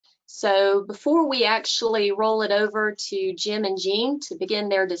So before we actually roll it over to Jim and Jean to begin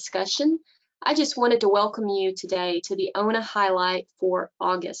their discussion, I just wanted to welcome you today to the Ona Highlight for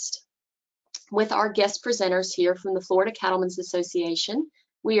August with our guest presenters here from the Florida Cattlemen's Association.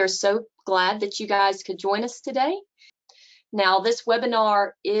 We are so glad that you guys could join us today. Now, this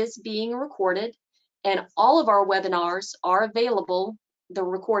webinar is being recorded, and all of our webinars are available, the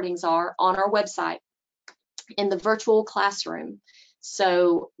recordings are, on our website in the virtual classroom.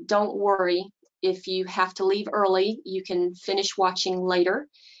 So don't worry if you have to leave early, you can finish watching later.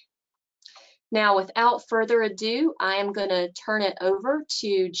 Now, without further ado, I am going to turn it over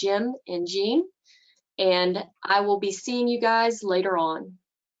to Jim and Jean, and I will be seeing you guys later on.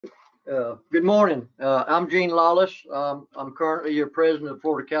 Good morning. I'm Gene Lollis. I'm currently your president of the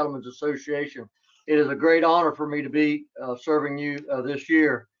Florida Cattlemen's Association. It is a great honor for me to be serving you this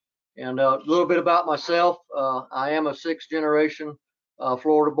year. And a little bit about myself. I am a sixth generation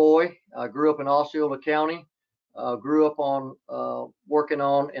Florida boy. I grew up in Osceola County. Grew up on working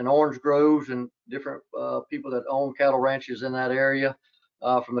on in orange groves and different people that own cattle ranches in that area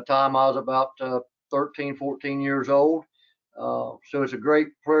from the time I was about 13, 14 years old. So it's a great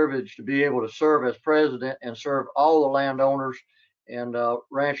privilege to be able to serve as president and serve all the landowners and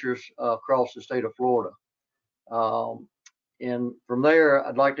ranchers across the state of Florida. And from there,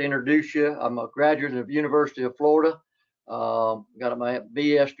 I'd like to introduce you. I'm a graduate of the University of Florida. Got my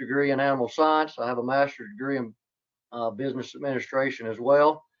BS degree in animal science. I have a master's degree in business administration as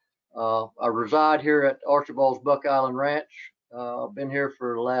well. I reside here at Archibald's Buck Island Ranch. I've been here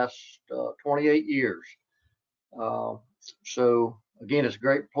for the last 28 years. So again, it's a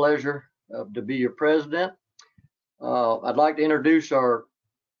great pleasure to be your president. I'd like to introduce our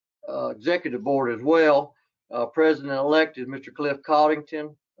executive board as well. President-elect is Mr. Cliff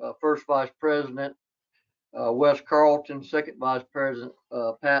Coddington. First Vice President, Wes Carlton. Second Vice President,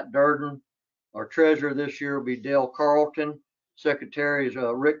 Pat Durden. Our treasurer this year will be Dale Carlton. Secretary is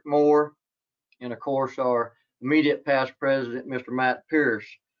Rick Moore. And of course, our immediate past president, Mr. Matt Pierce.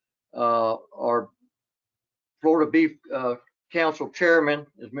 Our Florida Beef Council Chairman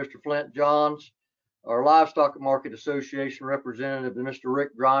is Mr. Flint Johns. Our Livestock Market Association representative is Mr.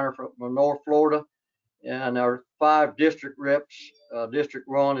 Rick Griner from North Florida. And our 5 district reps, District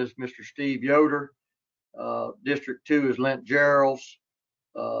 1 is Mr. Steve Yoder. District 2 is Lent Geralds.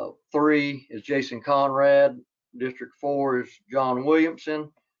 3 is Jason Conrad. District 4 is John Williamson.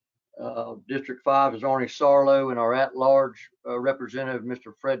 District 5 is Arnie Sarlo, and our at-large representative,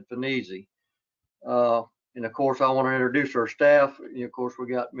 Mr. Fred Finizzi. And of course, I want to introduce our staff. And of course, we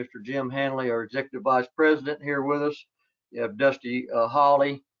got Mr. Jim Handley, our Executive Vice President, here with us. You have Dusty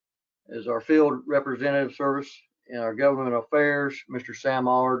Holly as our Field Representative Service and our Government Affairs, Mr. Sam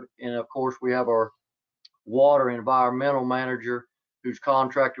Ard. And of course, we have our Water Environmental Manager, who's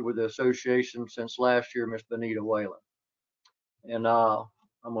contracted with the association since last year, Ms. Benita Whalen. And I'm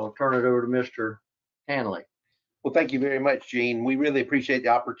going to turn it over to Mr. Handley. Well, thank you very much, Gene. We really appreciate the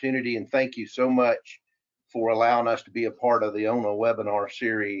opportunity, and thank you so much for allowing us to be a part of the ONA webinar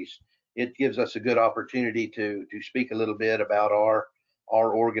series. It gives us a good opportunity to speak a little bit about our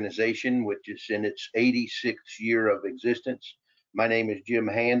organization, which is in its 86th year of existence. My name is Jim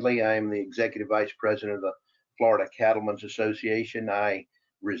Handley. I am the Executive Vice President of the Florida Cattlemen's Association. I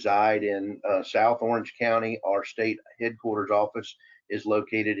reside in South Orange County. Our state headquarters office is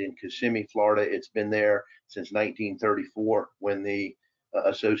located in Kissimmee, Florida. It's been there since 1934 when the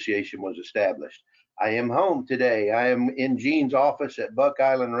association was established. I am home today. I am in Gene's office at Buck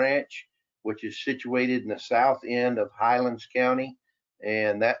Island Ranch, which is situated in the south end of Highlands County.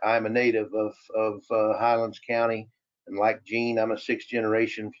 And that I'm a native of Highlands County. And like Gene, I'm a 6th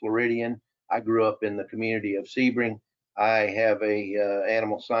generation Floridian. I grew up in the community of Sebring. I have a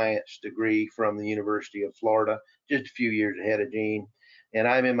animal science degree from the University of Florida, just a few years ahead of Gene. And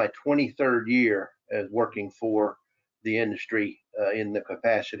I'm in my 23rd year as working for the industry in the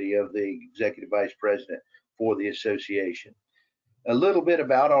capacity of the Executive Vice President for the association. A little bit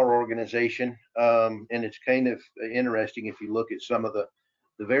about our organization, and it's kind of interesting if you look at some of the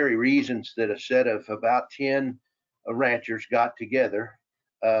very reasons that a set of about 10 ranchers got together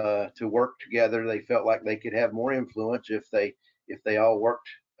to work together. They felt like they could have more influence if they all worked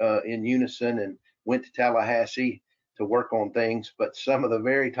in unison and went to Tallahassee to work on things. But some of the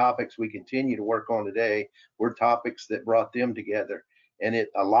very topics we continue to work on today were topics that brought them together. And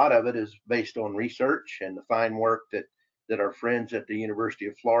a lot of it is based on research and the fine work that our friends at the University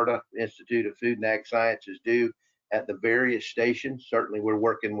of Florida Institute of Food and Ag Sciences do at the various stations. Certainly we're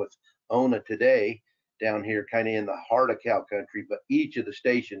working with ONA today down here kind of in the heart of cow country, but each of the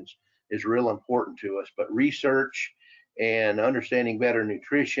stations is real important to us. But research and understanding better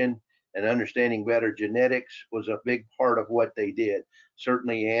nutrition and understanding better genetics was a big part of what they did.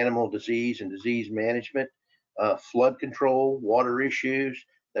 Certainly animal disease and disease management, flood control, water issues,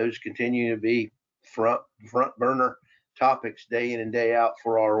 those continue to be front burner topics day in and day out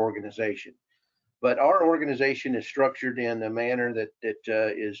for our organization. But our organization is structured in a manner that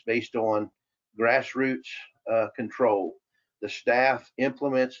is based on grassroots control. The staff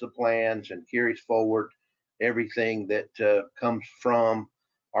implements the plans and carries forward everything that comes from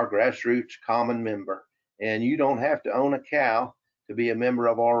our grassroots common member. And you don't have to own a cow to be a member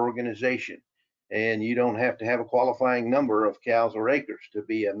of our organization. And you don't have to have a qualifying number of cows or acres to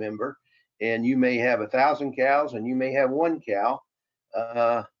be a member. And you may have 1,000 cows and you may have 1 cow,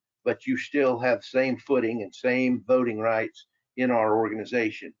 but you still have same footing and same voting rights in our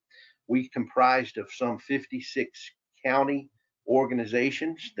organization. We comprised of some 56 county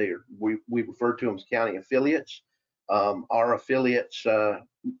organizations. We refer to them as county affiliates. Our affiliates are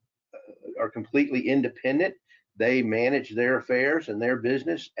completely independent. They manage their affairs and their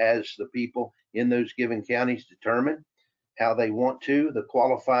business as the people in those given counties determine how they want to. The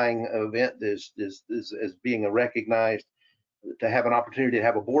qualifying event is as being a recognized to have an opportunity to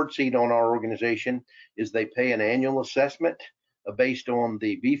have a board seat on our organization is they pay an annual assessment based on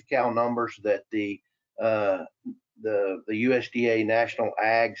the beef cow numbers that the USDA National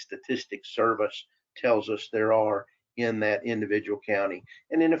Ag Statistics Service tells us there are in that individual county.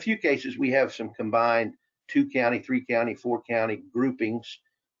 And in a few cases, we have some combined 2 county, 3 county, 4 county groupings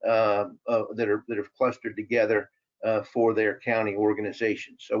that are clustered together for their county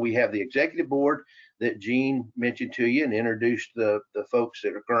organization. So we have the executive board that Gene mentioned to you and introduced the folks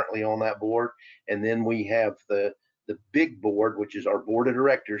that are currently on that board. And then we have the big board, which is our board of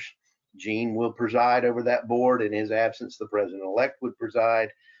directors. Gene will preside over that board. In his absence, the president-elect would preside.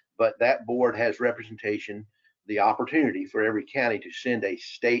 But that board has representation, the opportunity for every county to send a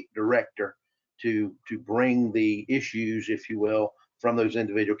state director to bring the issues, if you will, from those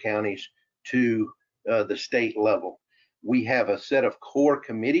individual counties to the state level. We have a set of core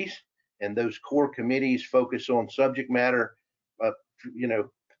committees, and those core committees focus on subject matter,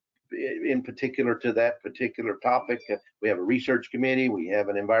 in particular to that particular topic. We have a research committee, we have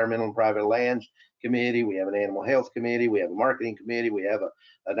an environmental and private lands committee, we have an animal health committee, we have a marketing committee, we have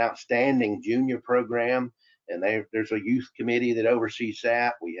an outstanding junior program, and there's a youth committee that oversees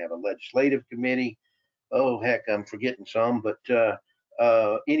that. We have a legislative committee. Oh, heck, I'm forgetting some, but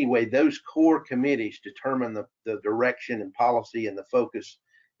anyway, those core committees determine the direction and policy and the focus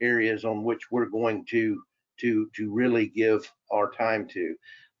areas on which we're going to really give our time to.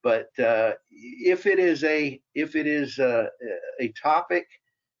 But if it is a topic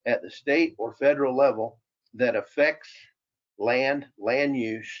at the state or federal level that affects land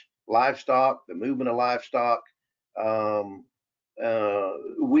use, livestock, the movement of livestock,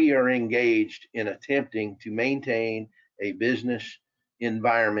 we are engaged in attempting to maintain a business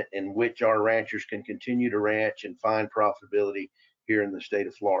environment in which our ranchers can continue to ranch and find profitability here in the state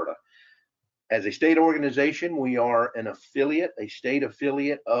of Florida. As a state organization, we are an affiliate, a state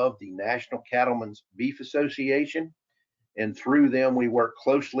affiliate of the National Cattlemen's Beef Association. And through them, we work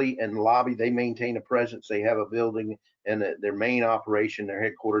closely and lobby. They maintain a presence. They have a building, and their main operation, their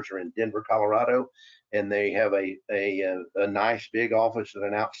headquarters are in Denver, Colorado. And they have a nice big office and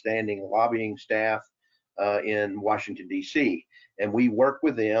an outstanding lobbying staff in Washington, D.C. And we work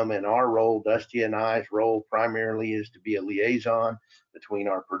with them, and our role, Dusty and I's role primarily is to be a liaison between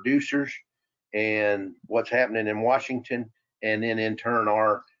our producers and what's happening in Washington, and then in turn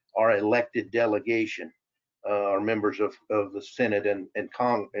our elected delegation, our members of the Senate and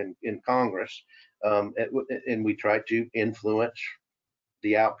in Congress, and we try to influence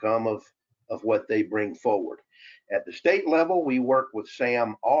the outcome of what they bring forward. At the state level, we work with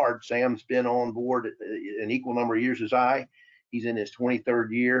Sam Ard. Sam's been on board an equal number of years as I. He's in his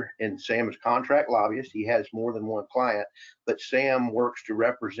 23rd year, and Sam is contract lobbyist. He has more than one client, but Sam works to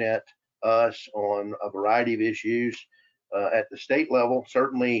represent us on a variety of issues at the state level.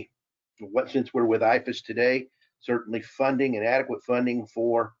 Certainly, since we're with IFAS today, certainly funding and adequate funding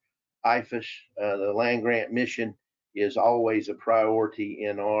for IFAS, the land grant mission, is always a priority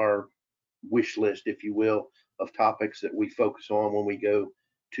in our wish list, if you will, of topics that we focus on when we go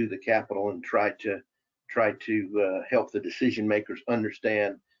to the Capitol and try to help the decision makers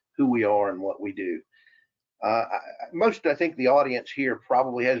understand who we are and what we do. I think the audience here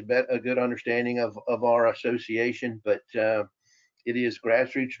probably has a good understanding of our association, but it is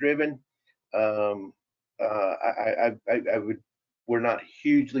grassroots driven. We're not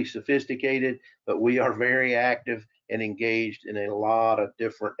hugely sophisticated, but we are very active and engaged in a lot of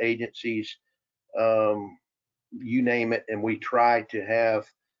different agencies you name it, and we try to have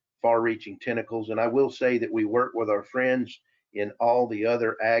far-reaching tentacles. And I will say that we work with our friends in all the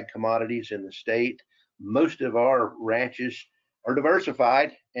other ag commodities in the state. Most of our ranches are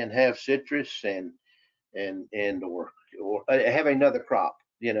diversified and have citrus or have another crop,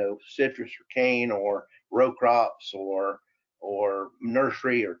 citrus or cane or row crops or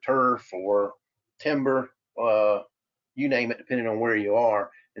nursery or turf or timber, you name it, depending on where you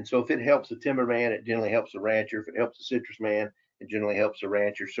are. And so if it helps the timberman, it generally helps the rancher. If it helps the citrus man, it generally helps the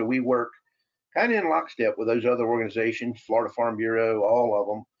rancher. So we work kind of in lockstep with those other organizations, Florida Farm Bureau, all of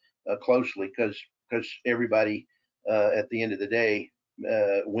them, closely, because everybody at the end of the day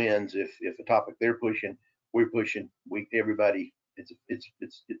wins if a topic they're pushing, we're pushing. Everybody. It's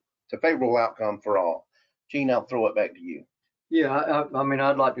a favorable outcome for all. Gene, I'll throw it back to you. Yeah, I mean,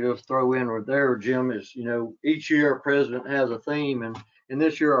 I'd like to just throw in right there, Jim, is, each year our president has a theme, and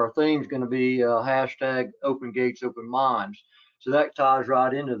this year our theme is going to be hashtag open gates, open minds. So that ties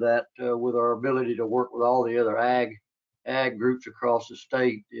right into that with our ability to work with all the other ag groups across the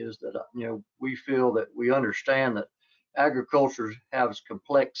state, is that, we feel that we understand that agriculture has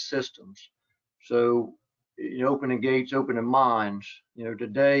complex systems. So, opening gates, opening minds,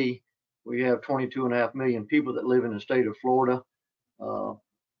 today, we have 22.5 million people that live in the state of Florida.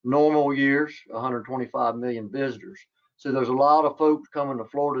 Normal years, 125 million visitors. So there's a lot of folks coming to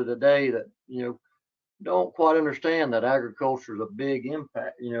Florida today that, don't quite understand that agriculture is a big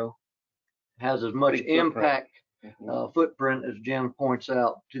impact, has as much impact, footprint as Jim points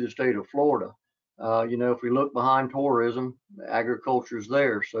out to the state of Florida. If we look behind tourism, agriculture is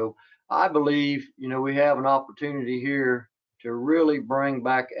there. So I believe, we have an opportunity here to really bring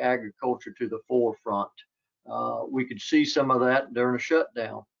back agriculture to the forefront. We could see some of that during a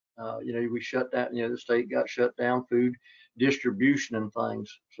shutdown. We shut down, the state got shut down, food distribution and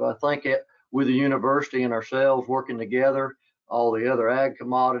things. So I think with the university and ourselves working together, all the other ag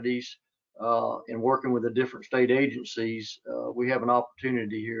commodities, and working with the different state agencies, we have an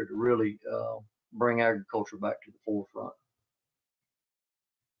opportunity here to really bring agriculture back to the forefront.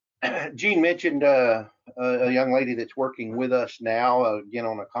 Gene mentioned a young lady that's working with us now, again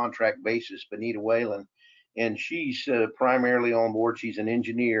on a contract basis, Benita Whalen, and she's primarily on board. She's an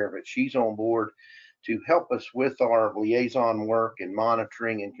engineer, but she's on board to help us with our liaison work and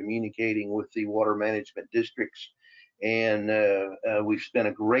monitoring and communicating with the water management districts. And we've spent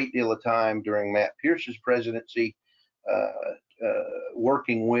a great deal of time during Matt Pierce's presidency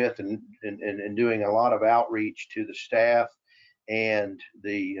working with and doing a lot of outreach to the staff and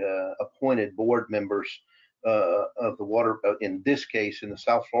the appointed board members of the water, in this case, in the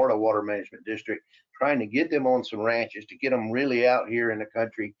South Florida Water Management District, trying to get them on some ranches, to get them really out here in the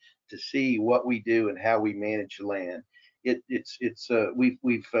country to see what we do and how we manage the land.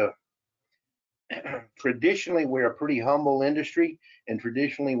 We've traditionally, we're a pretty humble industry, and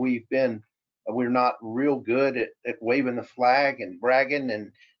traditionally we're not real good at waving the flag and bragging.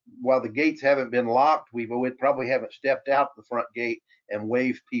 And while the gates haven't been locked, we probably haven't stepped out the front gate and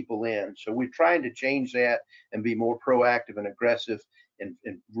waved people in. So we're trying to change that and be more proactive and aggressive and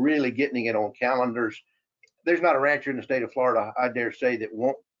really getting it on calendars. There's not a rancher in the state of Florida, I dare say, that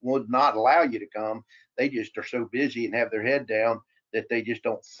would not allow you to come. They just are so busy and have their head down that they just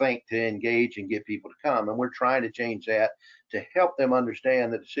don't think to engage and get people to come. And we're trying to change that to help them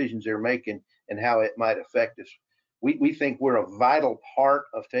understand the decisions they're making and how it might affect us. We think we're a vital part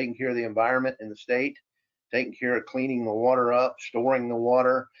of taking care of the environment in the state, taking care of cleaning the water up, storing the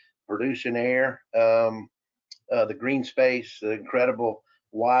water, producing air, the green space, the incredible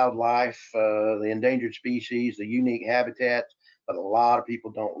wildlife, the endangered species, the unique habitats. But a lot of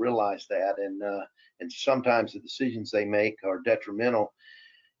people don't realize that, and sometimes the decisions they make are detrimental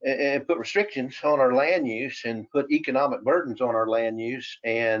and put restrictions on our land use and put economic burdens on our land use,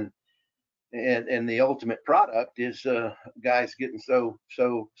 and the ultimate product is guys getting so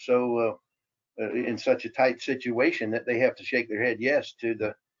in such a tight situation that they have to shake their head yes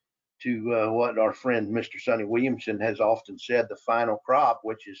to what our friend Mr. Sonny Williamson has often said, the final crop,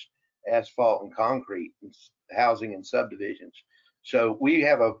 which is asphalt and concrete and housing and subdivisions. So we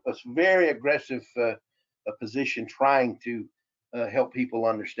have a very aggressive position trying to help people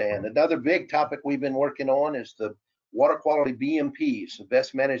understand. Another big topic we've been working on is the water quality BMPs, the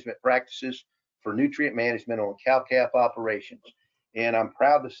best management practices for nutrient management on cow-calf operations. And I'm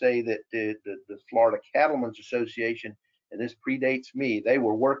proud to say that the Florida Cattlemen's Association, and this predates me, they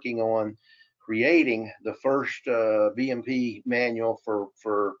were working on creating the first BMP manual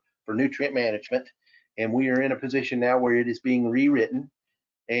for nutrient management. And we are in a position now where it is being rewritten,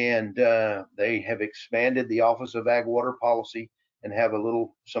 and they have expanded the Office of Ag Water Policy and have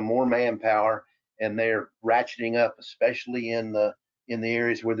some more manpower and they're ratcheting up, especially in the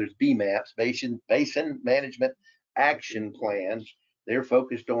areas where there's BMAPs, basin management action plans. They're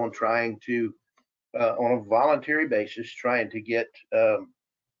focused on trying to, on a voluntary basis, trying to get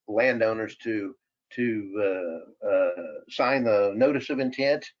landowners to sign the notice of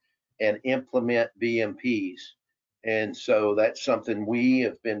intent and implement BMPs. And so that's something we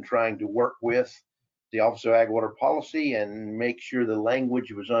have been trying to work with the Office of Ag Water Policy and make sure the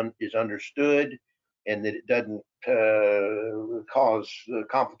language is understood and that it doesn't cause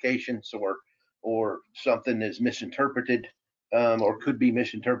complications or something is misinterpreted or could be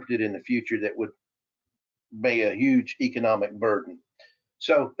misinterpreted in the future that would be a huge economic burden.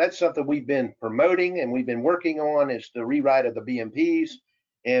 So that's something we've been promoting and we've been working on, is the rewrite of the BMPs.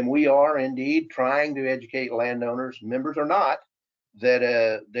 And we are indeed trying to educate landowners, members or not, that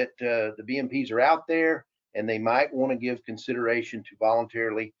the BMPs are out there and they might want to give consideration to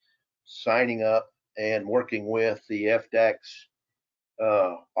voluntarily signing up and working with the FDAC's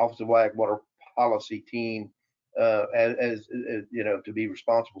Office of Ag Water Policy team as you know, to be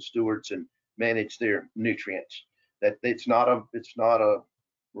responsible stewards and manage their nutrients. That it's not a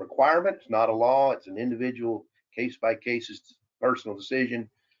requirement, it's not a law, it's an individual case by case personal decision,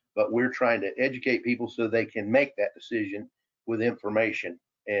 but we're trying to educate people so they can make that decision with information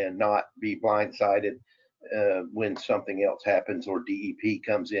and not be blindsided when something else happens or DEP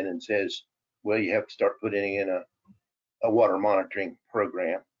comes in and says, well, you have to start putting in a water monitoring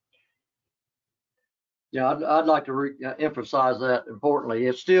program. Yeah, I'd like to emphasize that importantly.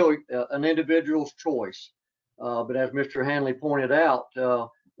 It's still an individual's choice. But as Mr. Handley pointed out, the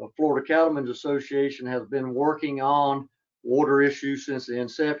Florida Cattlemen's Association has been working on water issues since the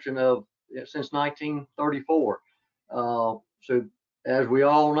inception since 1934. So as we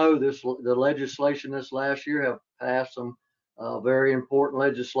all know, the legislation this last year have passed some very important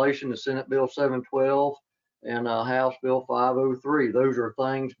legislation, the Senate Bill 712 and House Bill 503. Those are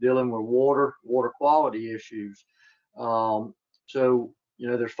things dealing with water quality issues. So, you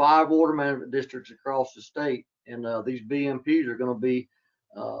know, there's 5 water management districts across the state, and these BMPs are going to be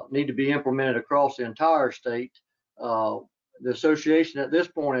need to be implemented across the entire state. The association at this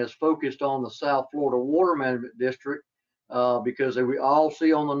point is focused on the South Florida Water Management District because we all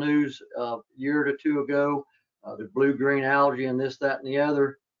see on the news a year or two ago the blue-green algae and this, that, and the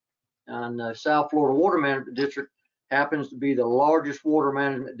other. And South Florida Water Management District happens to be the largest water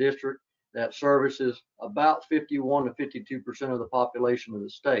management district that services about 51 to 52% of the population of the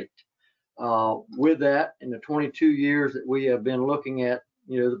state. With that, in the 22 years that we have been looking at,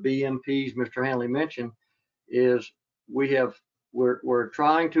 you know, the BMPs Mr. Handley mentioned, is we're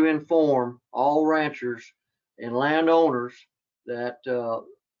trying to inform all ranchers and landowners that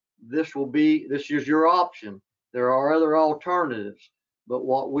this is your option. There are other alternatives, but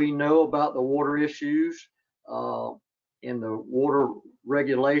what we know about the water issues and the water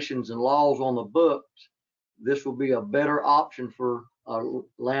regulations and laws on the books, this will be a better option for a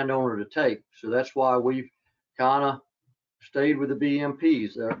landowner to take. So that's why we've kind of stayed with the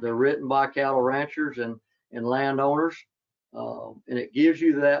BMPs. They're written by cattle ranchers and landowners, and it gives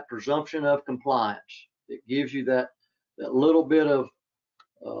you that presumption of compliance. It gives you that little bit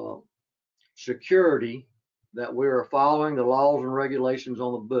of security that we are following the laws and regulations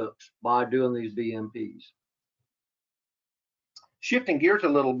on the books by doing these BMPs. Shifting gears a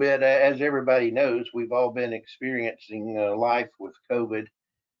little bit, as everybody knows, we've all been experiencing life with COVID,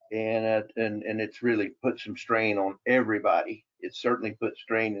 and it's really put some strain on everybody. It's certainly put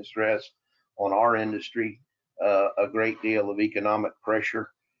strain and stress on our industry, a great deal of economic pressure,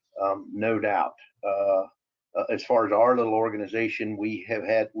 no doubt. As far as our little organization, we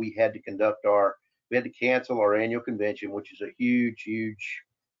had to cancel our annual convention, which is a huge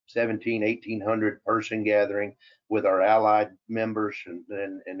 1,800 person gathering with our allied members,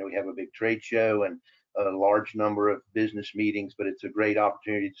 and we have a big trade show and a large number of business meetings, but it's a great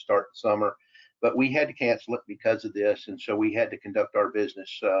opportunity to start the summer. But we had to cancel it because of this, and so we had to conduct our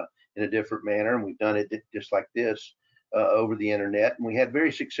business in a different manner, and we've done it just like this over the internet, and we had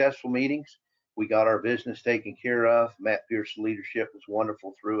very successful meetings. We got our business taken care of. Matt Pierce's leadership was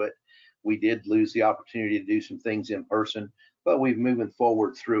wonderful through it. We did lose the opportunity to do some things in person, but we've moving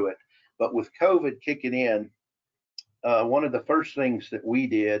forward through it. But with COVID kicking in, one of the first things that we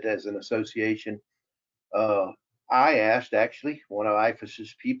did as an association, I asked actually one of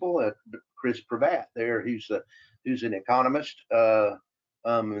IFAS's people, Chris Pravat there, who's an economist.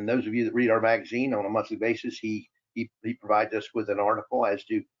 And those of you that read our magazine on a monthly basis, he provides us with an article, as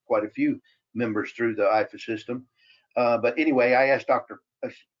do quite a few members through the IFA system. But anyway, I asked Dr.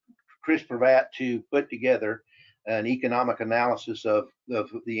 Chris Pravat to put together an economic analysis of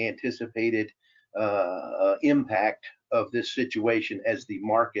the anticipated impact of this situation as the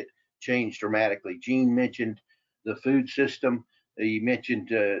market changed dramatically. Gene mentioned the food system. He mentioned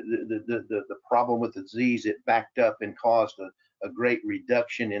the problem with the disease. It backed up and caused a great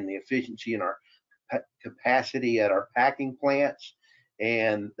reduction in the efficiency in our capacity at our packing plants.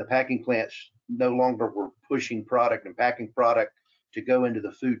 And the packing plants no longer were pushing product and packing product to go into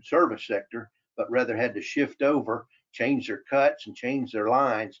the food service sector, but rather had to shift over, change their cuts and change their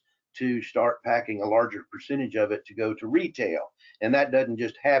lines to start packing a larger percentage of it to go to retail. And that doesn't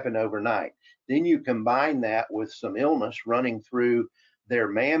just happen overnight. Then you combine that with some illness running through their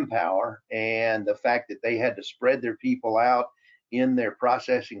manpower and the fact that they had to spread their people out in their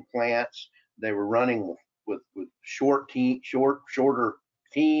processing plants. They were running with shorter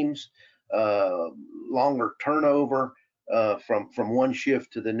teams, longer turnover from one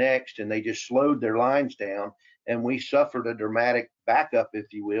shift to the next, and they just slowed their lines down. And we suffered a dramatic backup,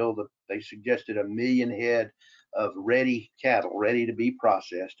 if you will. They suggested 1 million head of ready cattle, ready to be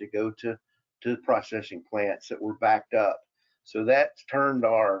processed, to go to processing plants that were backed up. So that's turned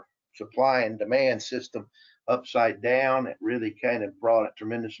our supply and demand system upside down. It really kind of brought a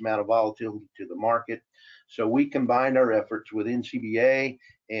tremendous amount of volatility to the market. So we combined our efforts with NCBA,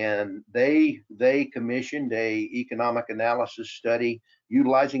 and they commissioned a economic analysis study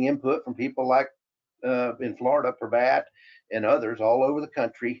utilizing input from people like in Florida, Prabat, and others all over the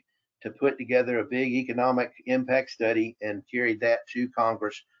country, to put together a big economic impact study and carried that to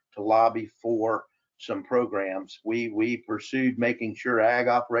Congress to lobby for some programs. We pursued making sure ag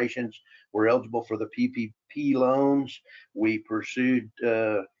operations were eligible for the PPP loans. We pursued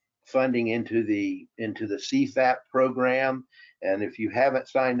funding into the CFAP program. And if you haven't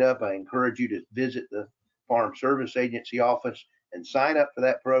signed up, I encourage you to visit the Farm Service Agency office and sign up for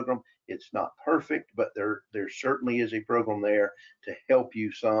that program. It's not perfect, but there certainly is a program there to help you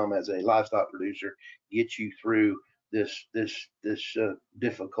some as a livestock producer, get you through this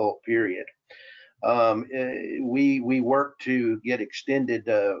difficult period. We work to get extended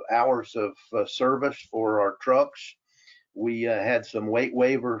hours of service for our trucks. We had some weight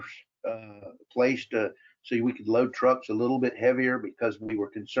waivers placed so we could load trucks a little bit heavier, because we were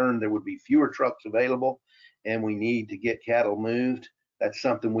concerned there would be fewer trucks available and we need to get cattle moved. That's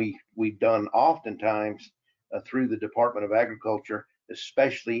something we've done oftentimes through the Department of Agriculture,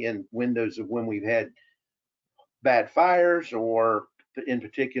 especially in windows of when we've had bad fires, or in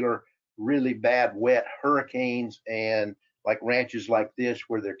particular really bad wet hurricanes, and like ranches like this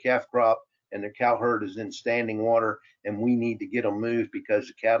where their calf crop and their cow herd is in standing water and we need to get them moved because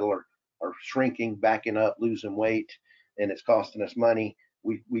the cattle are shrinking, backing up, losing weight, and it's costing us money.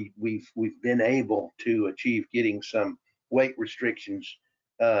 We've been able to achieve getting some weight restrictions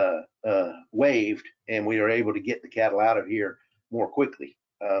waived, and we are able to get the cattle out of here more quickly,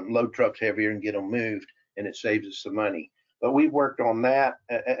 load trucks heavier and get them moved, and it saves us some money. But we've worked on that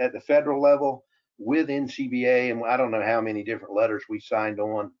at the federal level with NCBA, and I don't know how many different letters we signed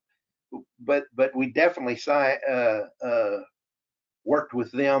on, but we definitely worked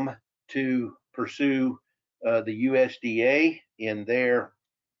with them to pursue the USDA in their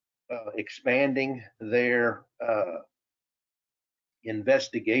expanding their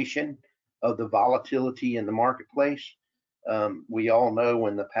investigation of the volatility in the marketplace. We all know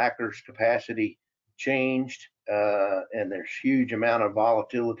when the packers' capacity changed and there's huge amount of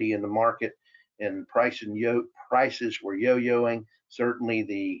volatility in the market, and prices were yo-yoing. Certainly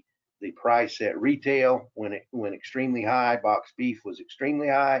the price at retail when it went extremely high, box beef was extremely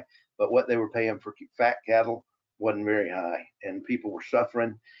high, but what they were paying for fat cattle wasn't very high, and people were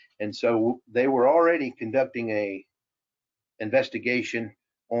suffering. And so they were already conducting a investigation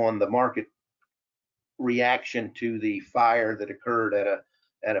on the market reaction to the fire that occurred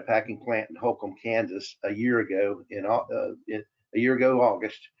at a packing plant in Holcomb, Kansas a year ago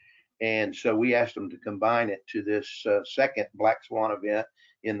August. And so we asked them to combine it to this second black swan event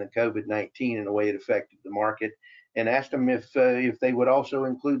in the COVID-19 and the way it affected the market, and asked them if they would also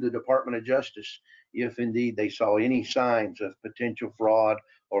include the Department of Justice if indeed they saw any signs of potential fraud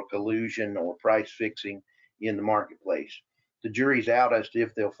or collusion or price fixing in the marketplace. The jury's out as to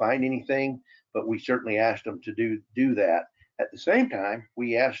if they'll find anything, but we certainly asked them to do that. At the same time,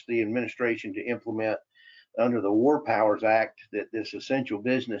 we asked the administration to implement under the War Powers Act that this essential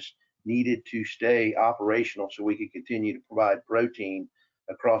business needed to stay operational so we could continue to provide protein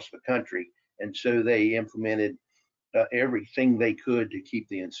across the country. And so they implemented everything they could to keep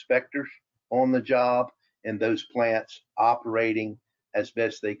the inspectors on the job and those plants operating as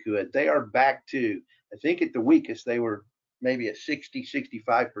best they could. They are back to, I think at the weakest, they were maybe at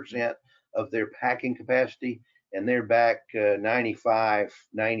 60-65% of their packing capacity, and they're back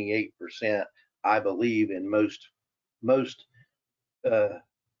 95-98% I believe in most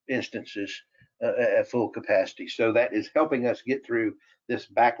instances at full capacity. So that is helping us get through this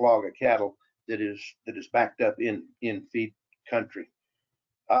backlog of cattle that is backed up in feed country.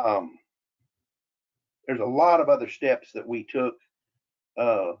 There's a lot of other steps that we took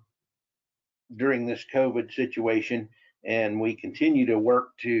during this COVID situation, and we continue to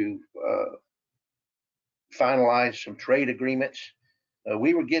work to finalize some trade agreements.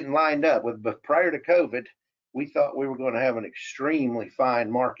 We were getting lined up but prior to COVID, we thought we were going to have an extremely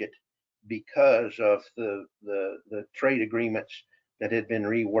fine market because of the trade agreements that had been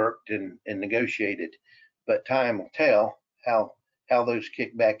reworked and negotiated. But time will tell how those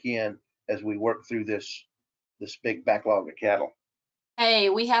kick back in as we work through this big backlog of cattle. Hey,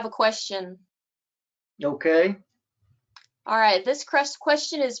 we have a question. Okay. All right, this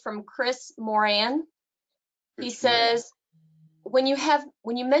question is from Chris Moran. He says, when you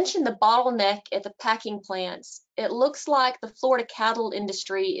mention the bottleneck at the packing plants, it looks like the Florida cattle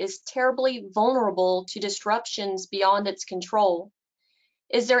industry is terribly vulnerable to disruptions beyond its control.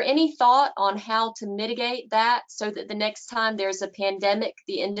 Is there any thought on how to mitigate that so that the next time there's a pandemic,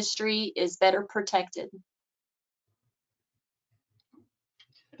 the industry is better protected?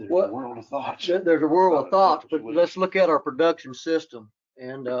 There's a world of thoughts. There's a world of thoughts, but let's look at our production system.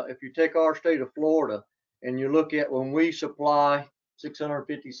 And if you take our state of Florida and you look at when we supply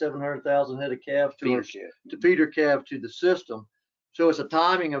 650, 700,000 head of calves to feeder calves to the system. So it's a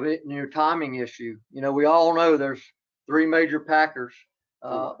timing of it, timing issue. You know, we all know there's four major packers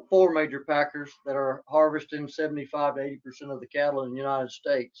that are harvesting 75 to 80% of the cattle in the United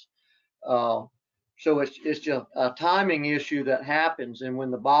States. So it's just a timing issue that happens. And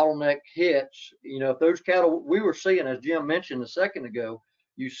when the bottleneck hits, you know, if those cattle, we were seeing, as Jim mentioned a second ago,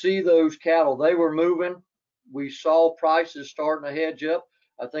 you see those cattle, they were moving. We saw prices starting to hedge up.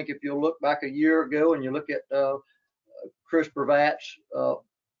 I think if you look back a year ago and you look at Chris Pravat's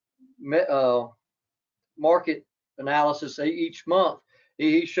market analysis each month,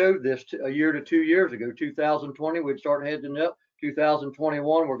 he showed this a year to 2 years ago. 2020, we'd start hedging up.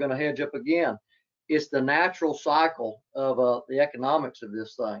 2021, we're going to hedge up again. It's the natural cycle of the economics of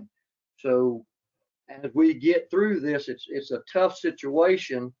this thing. So as we get through this, it's a tough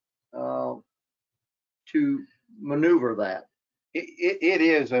situation to maneuver that. It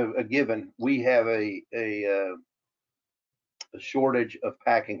is a given. We have a shortage of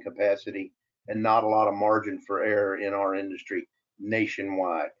packing capacity and not a lot of margin for error in our industry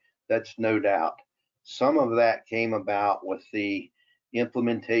nationwide. That's no doubt. Some of that came about with the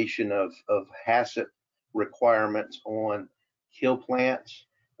implementation of HACCP requirements on kill plants,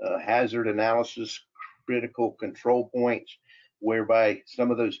 hazard analysis, critical control points, whereby some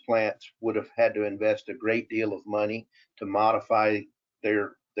of those plants would have had to invest a great deal of money to modify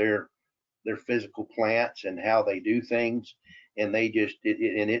their physical plants and how they do things, and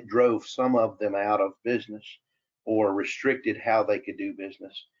it drove some of them out of business or restricted how they could do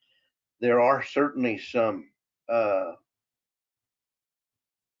business. There are certainly some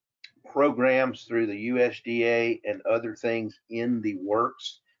programs through the USDA and other things in the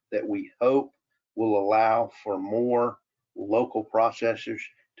works that we hope will allow for more local processors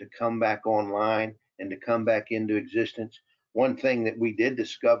to come back online and to come back into existence. One thing that we did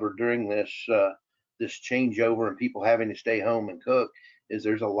discover during this changeover and people having to stay home and cook is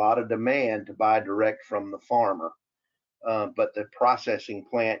there's a lot of demand to buy direct from the farmer. But the processing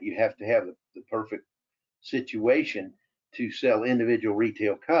plant, you have to have the perfect situation to sell individual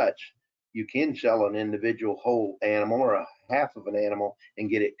retail cuts. You can sell an individual whole animal or a half of an animal and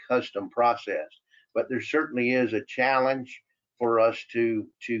get it custom processed. But there certainly is a challenge for us to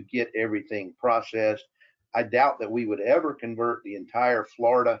get everything processed. I doubt that we would ever convert the entire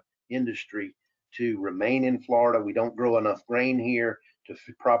Florida industry to remain in Florida. We don't grow enough grain here to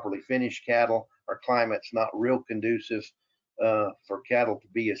properly finish cattle. Our climate's not real conducive for cattle to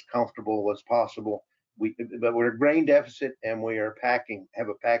be as comfortable as possible. But we're a grain deficit and we are have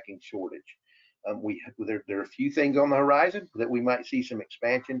a packing shortage. There are a few things on the horizon that we might see some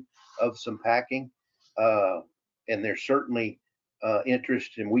expansion of some packing, and there's certainly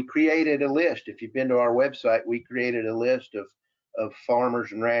interest. And we created a list. If you've been to our website, we created a list of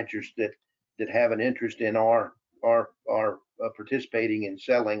farmers and ranchers that have an interest in our participating in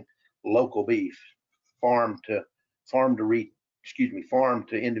selling local beef, farm to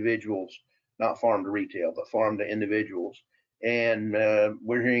individuals, not farm to retail, but farm to individuals. And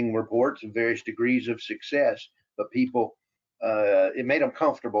we're hearing reports of various degrees of success, but people, it made them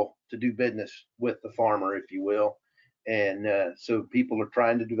comfortable to do business with the farmer, if you will. And so people are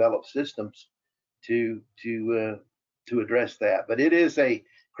trying to develop systems to address that. But it is a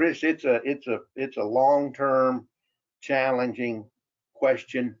Chris, it's a long-term challenging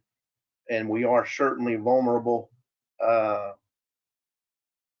question, and we are certainly vulnerable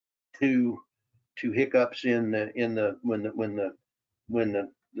to hiccups in the when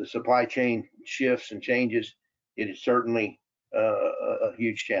the supply chain shifts and changes. It is certainly a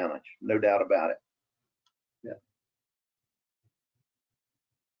huge challenge, no doubt about it. Yeah.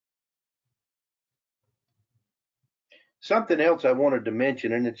 Something else I wanted to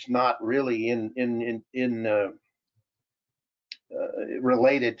mention, and it's not really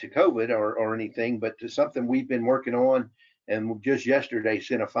related to COVID or anything, but to something we've been working on, and just yesterday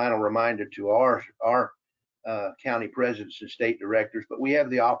sent a final reminder to our county presidents and state directors. But we have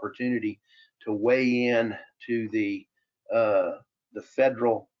the opportunity to weigh in to the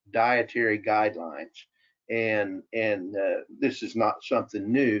federal dietary guidelines, and this is not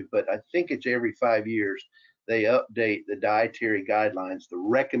something new, but I think it's every 5 years they update the dietary guidelines, the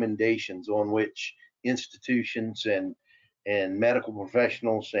recommendations on which institutions and medical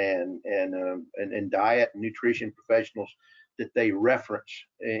professionals and diet and nutrition professionals that they reference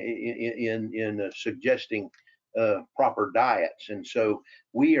in suggesting proper diets. And so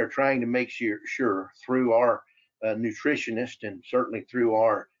we are trying to make sure through our nutritionists and certainly through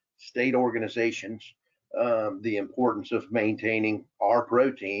our state organizations the importance of maintaining our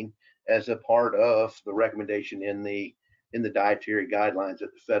protein as a part of the recommendation in the dietary guidelines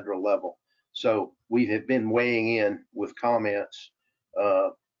at the federal level. So we have been weighing in with comments,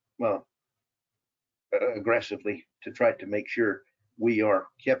 aggressively to try to make sure we are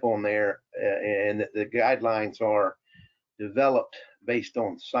kept on there, and that the guidelines are developed based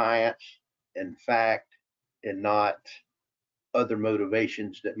on science and fact, and not other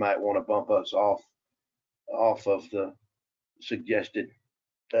motivations that might want to bump us off of the suggested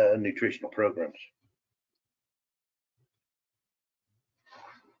nutritional programs.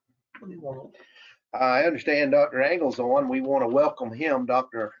 I understand Dr. Angle's on. We want to welcome him.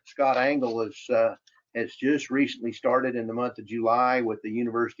 Dr. Scott Angle has just recently started in the month of July with the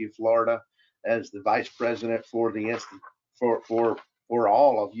University of Florida as the vice president for the for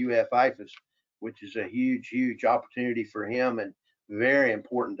all of UF-IFAS, which is a huge opportunity for him and very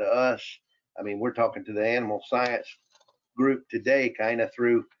important to us. I mean, we're talking to the animal science group today, kind of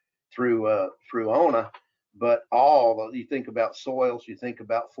through Ona, but you think about soils, you think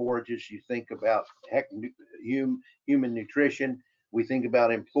about forages, you think about human nutrition, we think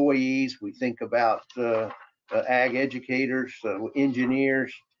about employees, we think about ag educators,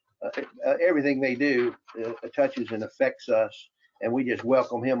 engineers, everything they do touches and affects us, and we just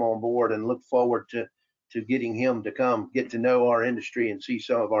welcome him on board and look forward to getting him to come get to know our industry and see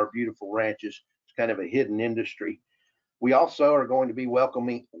some of our beautiful ranches. It's kind of a hidden industry. We also are going to be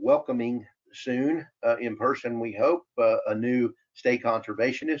welcoming soon in person, we hope, a new state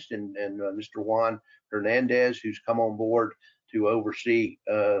conservationist and Mr. Juan Hernandez, who's come on board to oversee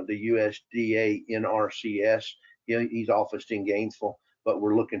the USDA NRCS. He's officed in Gainesville, but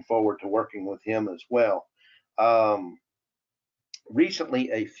we're looking forward to working with him as well.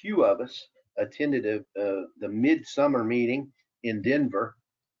 Recently, a few of us attended the midsummer meeting in Denver,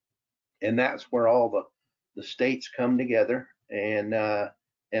 and that's where all the states come together and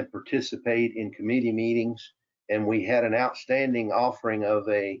participate in committee meetings. And we had an outstanding offering of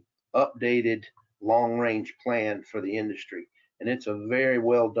a updated long-range plan for the industry. And it's a very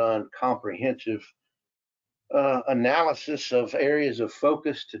well done, comprehensive analysis of areas of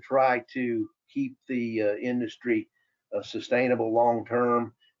focus to try to keep the industry sustainable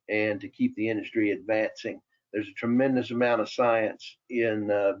long-term and to keep the industry advancing. There's a tremendous amount of science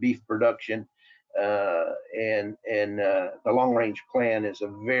in beef production, and the long-range plan is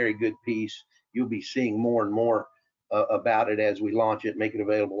a very good piece. You'll be seeing more and more about it as we launch it, make it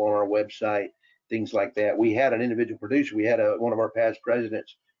available on our website, things like that. We had an individual producer. We had one of our past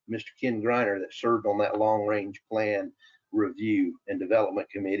presidents, Mr. Ken Greiner, that served on that long-range plan review and development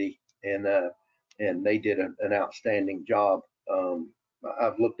committee, and they did an outstanding job.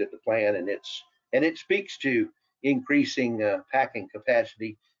 I've looked at the plan, and it speaks to increasing packing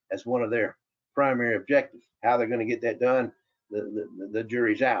capacity as one of their primary objectives. How they're going to get that done, the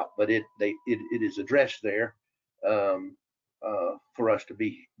jury's out, but it is addressed there. For us to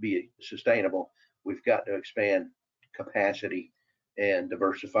be sustainable, we've got to expand capacity and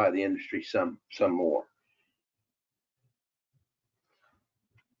diversify the industry some more.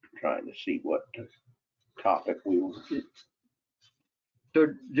 Trying to see what topic we will. So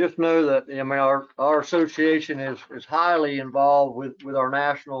just know that, I mean, our association is highly involved with our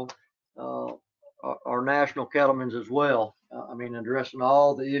national cattlemen as well. I mean, addressing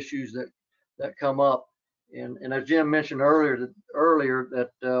all the issues that come up And as Jim mentioned earlier that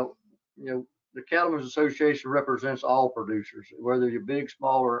the Cattlemen's Association represents all producers, whether you're big,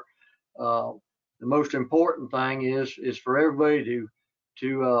 small, or the most important thing is for everybody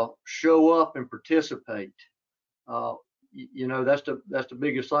to show up and participate. That's the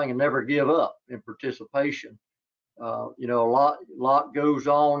biggest thing, and never give up in participation. A lot goes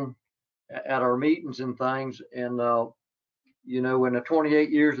on at our meetings and things, and in the 28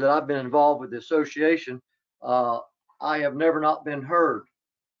 years that I've been involved with the association, I have never not been heard.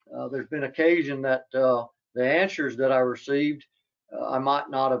 There's been occasion that the answers that I received I might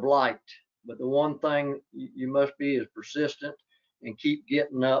not have liked, but the one thing you must be is persistent and keep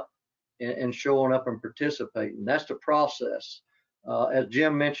getting up and showing up and participating. That's the process. As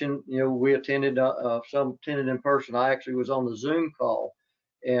Jim mentioned, we attended, some attended in person. I actually was on the Zoom call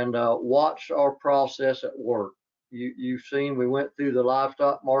and watched our process at work. You've seen we went through the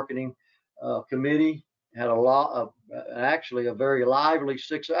livestock marketing committee, had actually a very lively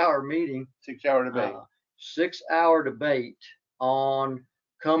 6-hour meeting. 6-hour debate. 6-hour debate on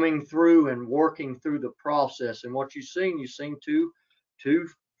coming through and working through the process. And what you've seen two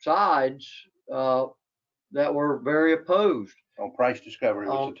sides that were very opposed. On price discovery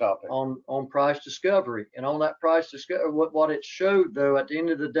was the topic. On price discovery. And on that price discovery, what it showed, though, at the end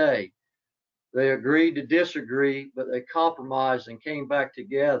of the day, they agreed to disagree, but they compromised and came back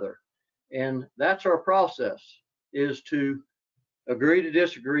together. And that's our process, is to agree to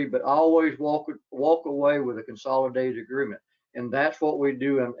disagree, but always walk away with a consolidated agreement. And that's what we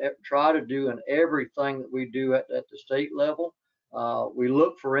do and try to do in everything that we do at the state level. We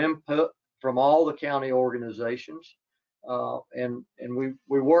look for input from all the county organizations, and we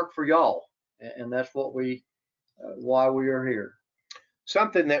work for y'all, and that's what why we are here.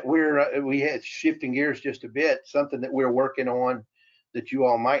 Something that we had, shifting gears just a bit, something that we're working on that you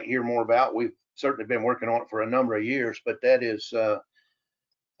all might hear more about. We've certainly been working on it for a number of years, but that is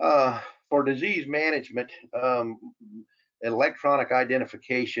for disease management. Electronic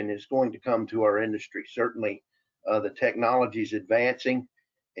identification is going to come to our industry. Certainly, the technology is advancing,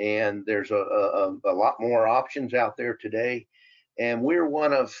 and there's a lot more options out there today. And we're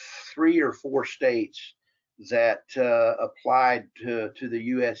one of 3 or 4 states that applied to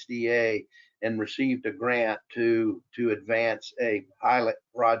the USDA and received a grant to advance a pilot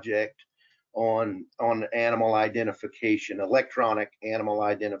project on animal identification, electronic animal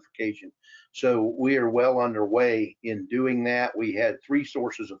identification. So we are well underway in doing that. We had 3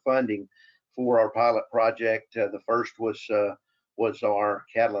 sources of funding for our pilot project. The first was our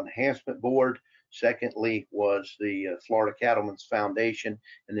Cattle Enhancement Board. Secondly was the Florida Cattlemen's Foundation,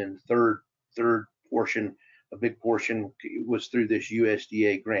 and then the third portion, a big portion, was through this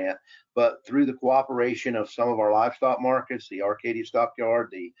USDA grant. But through the cooperation of some of our livestock markets, the Arcadia Stockyard,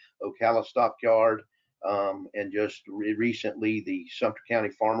 the Ocala Stockyard, and just recently the Sumter County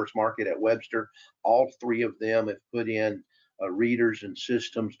Farmers Market at Webster, all 3 of them have put in readers and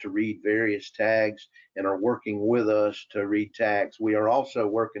systems to read various tags and are working with us to read tags. We are also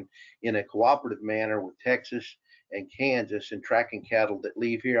working in a cooperative manner with Texas and Kansas in tracking cattle that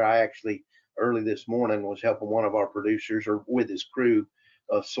leave here. I actually early this morning was helping one of our producers, or with his crew,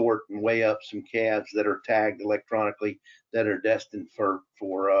 sort and weigh up some calves that are tagged electronically that are destined for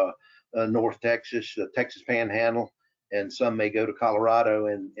North Texas, the Texas Panhandle, and some may go to Colorado,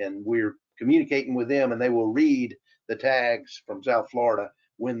 and we're communicating with them, and they will read the tags from South Florida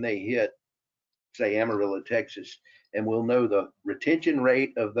when they hit, say, Amarillo, Texas, and we'll know the retention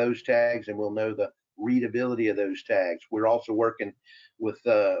rate of those tags, and we'll know the readability of those tags. We're also working with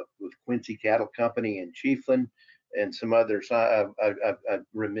Quincy Cattle Company in Chiefland and some others. I'm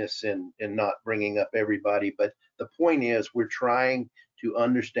remiss in not bringing up everybody, but the point is we're trying to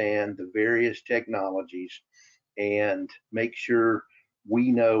understand the various technologies and make sure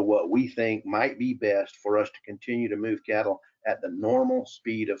we know what we think might be best for us to continue to move cattle at the normal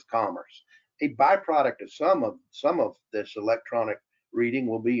speed of commerce. A byproduct of some of this electronic reading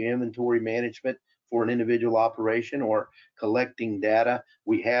will be inventory management for an individual operation or collecting data.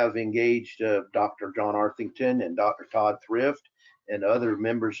 We have engaged Dr. John Arthington and Dr. Todd Thrift and other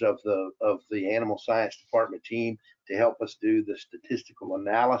members of the Animal Science Department team to help us do the statistical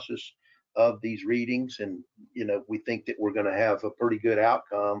analysis of these readings. And we think that we're going to have a pretty good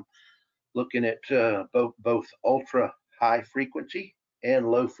outcome looking at both ultra high frequency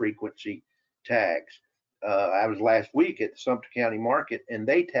and low frequency tags. I was last week at the Sumter County Market, and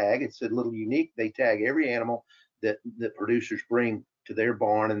they tag, it's a little unique, they tag every animal that producers bring to their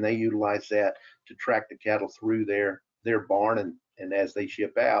barn, and they utilize that to track the cattle through their barn and as they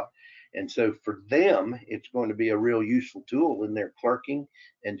ship out. And so for them, it's going to be a real useful tool in their clerking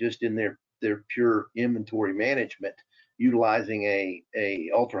and just in their their pure inventory management, utilizing a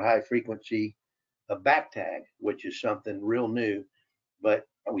ultra high frequency back tag, which is something real new, but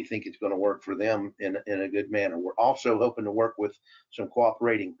we think it's going to work for them in a good manner. We're also hoping to work with some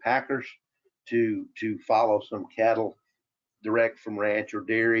cooperating packers to follow some cattle direct from ranch or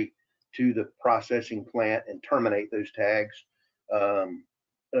dairy to the processing plant and terminate those tags,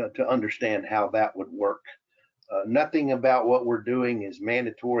 to understand how that would work. Nothing about what we're doing is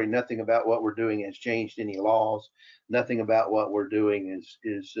mandatory. Nothing about what we're doing has changed any laws. Nothing about what we're doing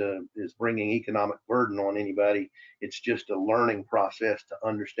is bringing economic burden on anybody. It's just a learning process to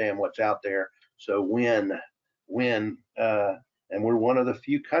understand what's out there. So when and we're one of the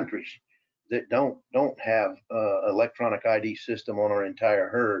few countries that don't have electronic ID system on our entire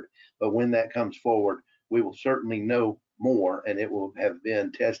herd, but when that comes forward, we will certainly know more, and it will have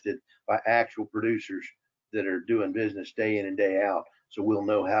been tested by actual producers that are doing business day in and day out. So we'll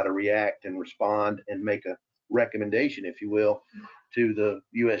know how to react and respond and make a recommendation, if you will, to the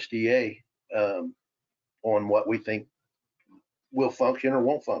USDA on what we think will function or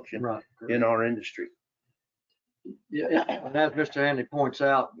won't function in our industry. Yeah, and as Mr. Handley points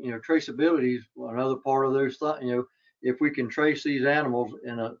out, traceability is another part of those things. If we can trace these animals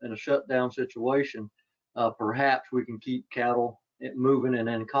in a shutdown situation, perhaps we can keep cattle moving and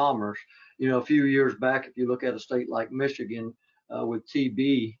in commerce. A few years back, if you look at a state like Michigan with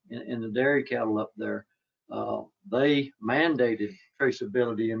TB and the dairy cattle up there, they mandated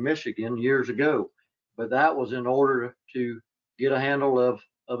traceability in Michigan years ago, but that was in order to get a handle of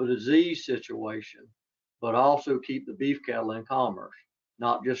a disease situation, but also keep the beef cattle in commerce,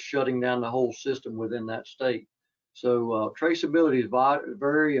 not just shutting down the whole system within that state. So traceability is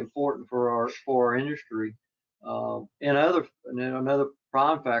very important for our industry. And another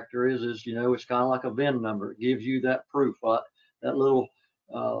prime factor is it's kind of like a VIN number. It gives you that proof. That little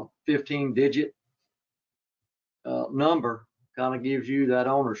 15-digit number kind of gives you that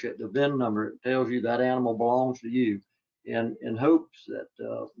ownership. The VIN number, it tells you that animal belongs to you, and in hopes that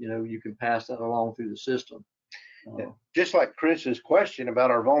you can pass that along through the system. Just like Chris's question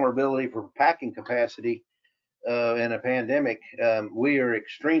about our vulnerability for packing capacity in a pandemic, we are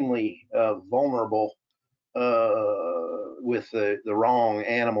extremely vulnerable with the wrong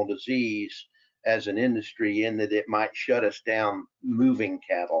animal disease as an industry, in that it might shut us down moving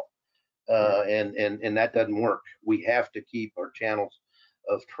cattle, and that doesn't work. We have to keep our channels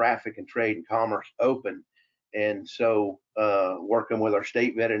of traffic and trade and commerce open, and so working with our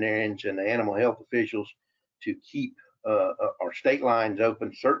state veterinarians and the animal health officials to keep our state lines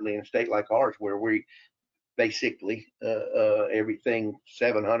open, certainly in a state like ours where we basically everything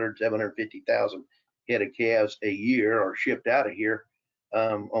 750,000 head of calves a year are shipped out of here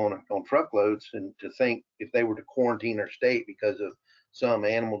on truckloads. And to think if they were to quarantine our state because of some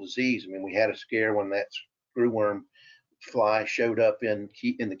animal disease, I mean, we had a scare when that screwworm fly showed up in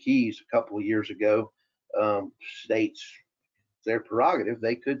the Keys a couple of years ago. States, their prerogative,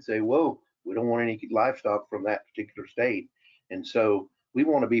 they could say, whoa, we don't want any livestock from that particular state. And so we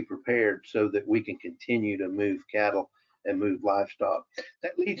want to be prepared so that we can continue to move cattle and move livestock.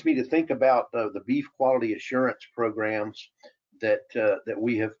 That leads me to think about the beef quality assurance programs that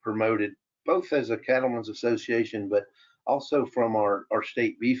we have promoted, both as a Cattlemen's Association, but also from our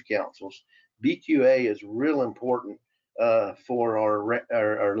state beef councils. BQA is real important for our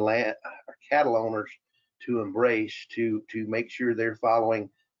cattle owners to embrace, to make sure they're following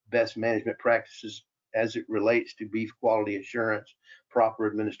best management practices as it relates to beef quality assurance, proper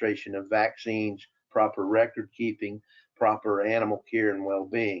administration of vaccines, proper record keeping, proper animal care and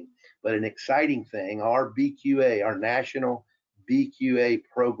well-being. But an exciting thing, our BQA, our national BQA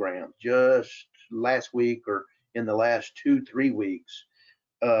program, just last week or in the last 2-3 weeks,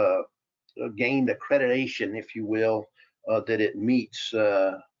 gained accreditation, if you will, that it meets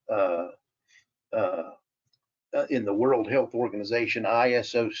in the World Health Organization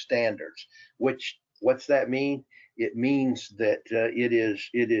ISO standards. What's that mean? It means that it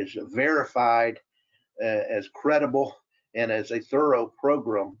is verified as credible and as a thorough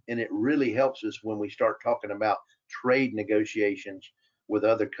program, and it really helps us when we start talking about trade negotiations with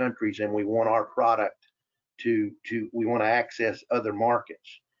other countries, and we want our product we want to access other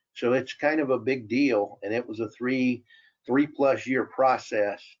markets. So it's kind of a big deal, and it was a three plus year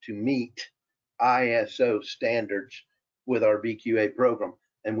process to meet ISO standards with our BQA program,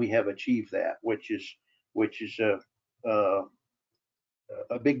 and we have achieved that, which is a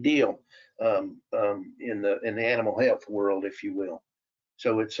big deal in the animal health world, if you will.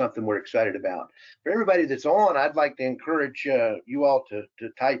 So it's something we're excited about. For everybody that's on, I'd like to encourage you all to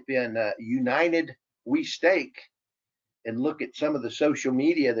type in United We Steak look at some of the social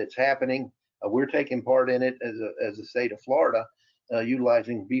media that's happening. We're taking part in it as a state of Florida,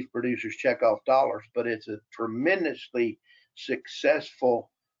 utilizing beef producers checkoff dollars, but it's a tremendously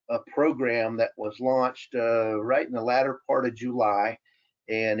successful program that was launched right in the latter part of July,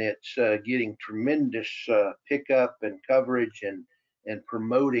 and it's getting tremendous pickup and coverage and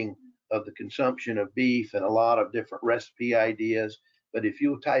promoting of the consumption of beef and a lot of different recipe ideas. But if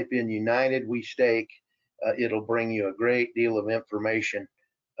you'll type in United We Steak, it'll bring you a great deal of information,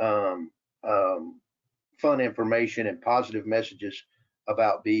 fun information and positive messages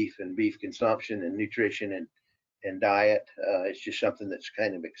about beef and beef consumption and nutrition and diet. It's just something that's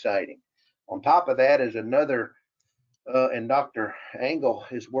kind of exciting. On top of that is another, and Dr. Angle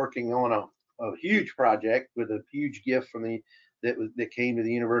is working on a huge project with a huge gift from that came to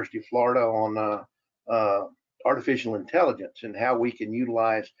the University of Florida on artificial intelligence and how we can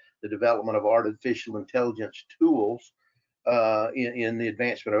utilize the development of artificial intelligence tools in the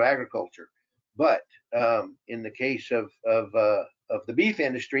advancement of agriculture. But in the case of the beef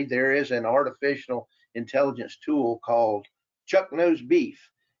industry, there is an artificial intelligence tool called Chuck Nose Beef,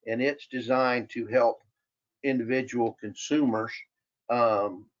 and it's designed to help individual consumers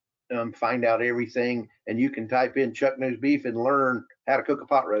find out everything. And you can type in Chuck Nose Beef and learn how to cook a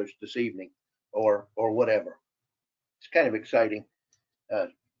pot roast this evening or whatever. It's kind of exciting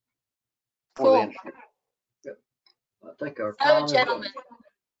for Cool. the industry. I think our So, time is up. gentlemen,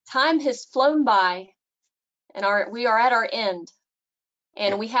 time has flown by, and we are at our end.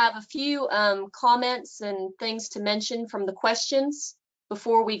 And we have a few comments and things to mention from the questions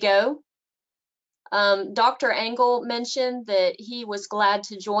before we go. Dr. Angle mentioned that he was glad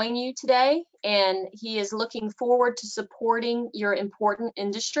to join you today, and he is looking forward to supporting your important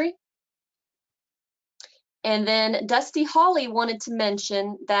industry. And then Dusty Hawley wanted to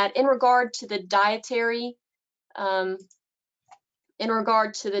mention that in regard to the dietary guidelines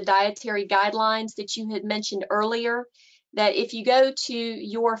that you had mentioned earlier, that if you go to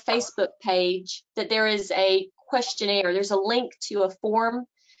your Facebook page, that there is a questionnaire, there's a link to a form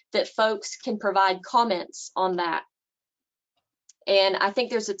that folks can provide comments on that. And I think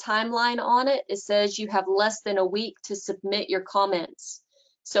there's a timeline on it. It says you have less than a week to submit your comments.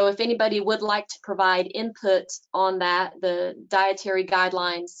 So if anybody would like to provide input on that, the dietary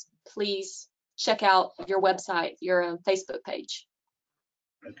guidelines, please check out your website, your Facebook page.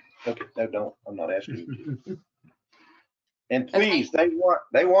 Okay, no, don't. I'm not asking you to. And please, okay,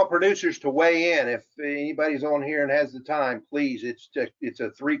 they want producers to weigh in. If anybody's on here and has the time, please, it's a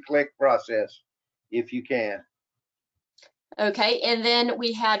 3-click process if you can. Okay, and then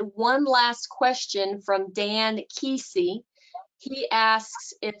we had one last question from Dan Kesey. He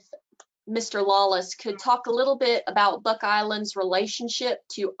asks if Mr. Lollis could talk a little bit about Buck Island's relationship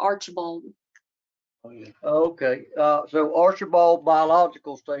to Archibald. Oh, yeah. Okay, so Archibald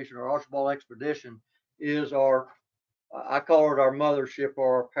Biological Station or Archibald Expedition is our, I call it our mothership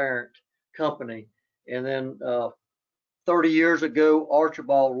or our parent company. And then 30 years ago,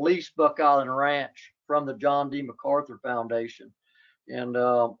 Archibald leased Buck Island Ranch from the John D. MacArthur Foundation. And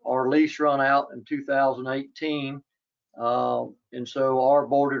our lease run out in 2018. And so our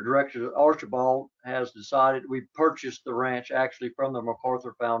board of directors at Archibald has decided, we purchased the ranch actually from the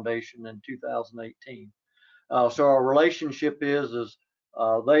MacArthur Foundation in 2018. So our relationship is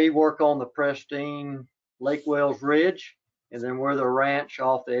they work on the pristine Lake Wales Ridge, and then we're the ranch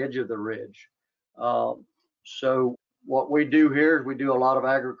off the edge of the ridge. So what we do here is we do a lot of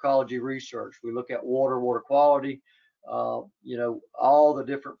agroecology research. We look at water quality, you know, all the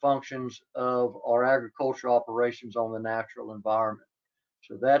different functions of our agricultural operations on the natural environment.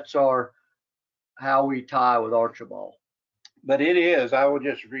 So that's how we tie with Archibald. But it is, I will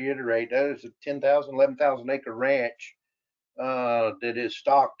just reiterate, that is a 10,000, 11,000 acre ranch that is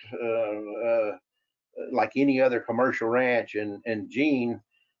stocked like any other commercial ranch. And Gene,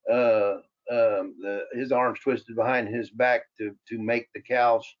 his arms twisted behind his back to make the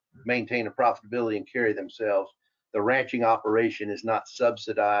cows maintain a profitability and carry themselves. The ranching operation is not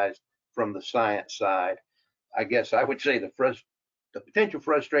subsidized from the science side. I guess I would say the potential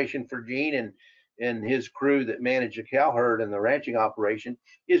frustration for Gene and his crew that manage the cow herd and the ranching operation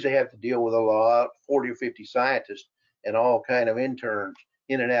is they have to deal with a lot, 40 or 50 scientists and all kind of interns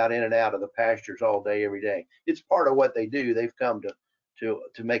in and out of the pastures all day, every day. It's part of what they do. They've come to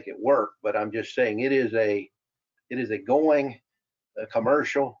make it work. But I'm just saying it is a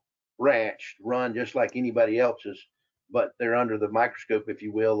commercial ranch run just like anybody else's, but they're under the microscope, if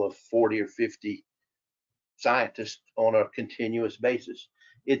you will, of 40 or 50 scientists on a continuous basis.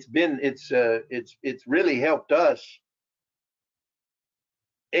 It's really helped us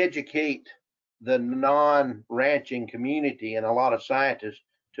educate the non-ranching community and a lot of scientists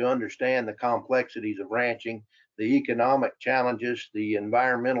to understand the complexities of ranching, the economic challenges, the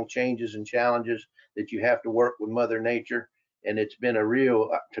environmental changes and challenges that you have to work with Mother Nature. And it's been a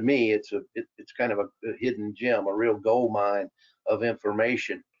real, to me, it's kind of a hidden gem, a real gold mine of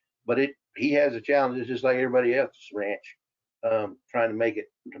information. But he has the challenges just like everybody else's ranch, trying to make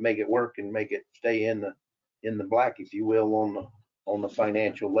it work and make it stay in the black, if you will, on the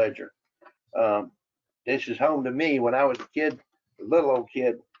financial ledger. This is home to me. When I was a kid, a little old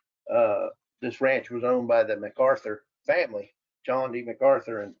kid, this ranch was owned by the MacArthur family, John D.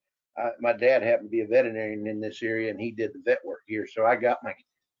 MacArthur, and my dad happened to be a veterinarian in this area, and he did the vet work here. So I got my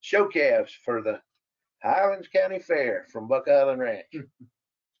show calves for the Highlands County Fair from Buck Island Ranch.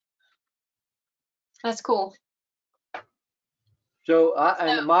 That's cool. So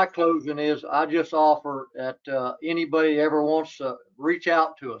and my closing is, I just offer that anybody ever wants to reach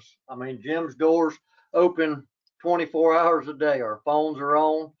out to us. I mean, Jim's doors open 24 hours a day. Our phones are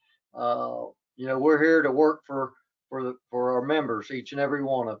on. You know, we're here to work for our members, each and every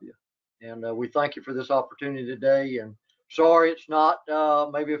one of you. And we thank you for this opportunity today. And sorry it's not,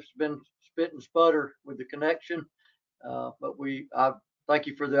 maybe it's been spit and sputter with the connection, but I thank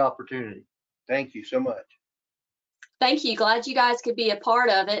you for the opportunity. Thank you so much. Thank you. Glad you guys could be a part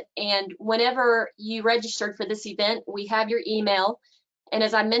of it. And whenever you registered for this event, we have your email. And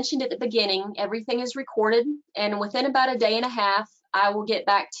as I mentioned at the beginning, everything is recorded. And within about a day and a half, I will get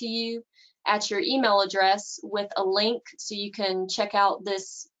back to you at your email address with a link so you can check out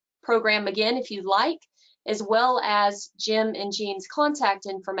this program again if you'd like, as well as Jim and Jean's contact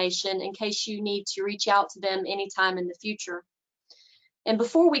information in case you need to reach out to them anytime in the future. And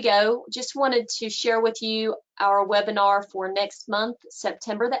before we go, just wanted to share with you our webinar for next month,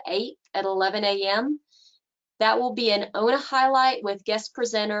 September the 8th at 11 a.m. That will be an Ona Highlight with guest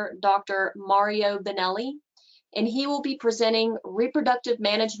presenter, Dr. Mario Benelli, and he will be presenting reproductive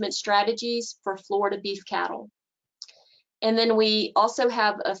management strategies for Florida beef cattle. And then we also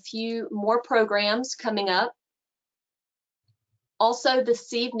have a few more programs coming up. Also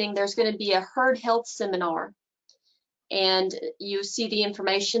this evening, there's going to be a herd health seminar. And you see the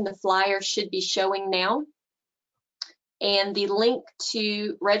information, the flyer should be showing now. And the link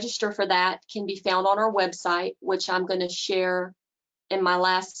to register for that can be found on our website, which I'm going to share in my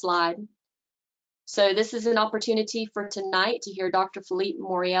last slide. So this is an opportunity for tonight to hear Dr. Philippe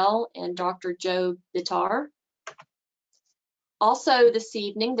Moriel and Dr. Joe Bitar. Also this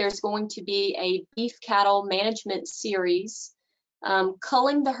evening, there's going to be a beef cattle management series,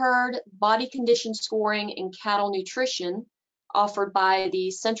 culling the herd, body condition scoring, and cattle nutrition, offered by the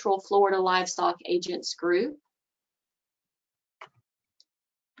Central Florida Livestock Agents Group.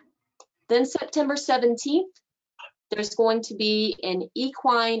 Then September 17th, there's going to be an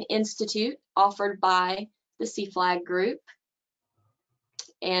Equine Institute offered by the CFLAG Group.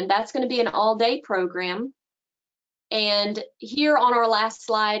 And that's going to be an all-day program. And here on our last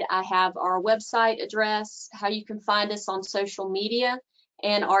slide, I have our website address, how you can find us on social media,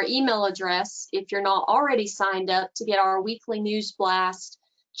 and our email address. If you're not already signed up to get our weekly news blast,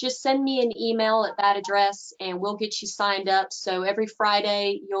 just send me an email at that address and we'll get you signed up. So every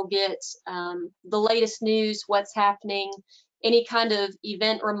Friday, you'll get the latest news, what's happening, any kind of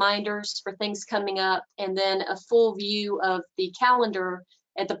event reminders for things coming up, and then a full view of the calendar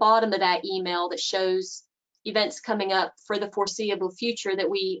at the bottom of that email that shows events coming up for the foreseeable future that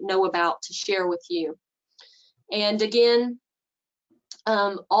we know about to share with you. And again,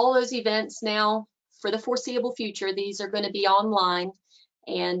 all those events now for the foreseeable future, these are going to be online,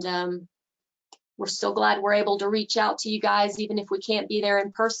 and we're still glad we're able to reach out to you guys even if we can't be there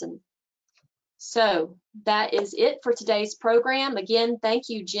in person. So that is it for today's program. Again, thank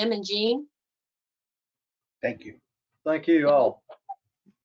you, Jim and Jean. Thank you. Thank you all.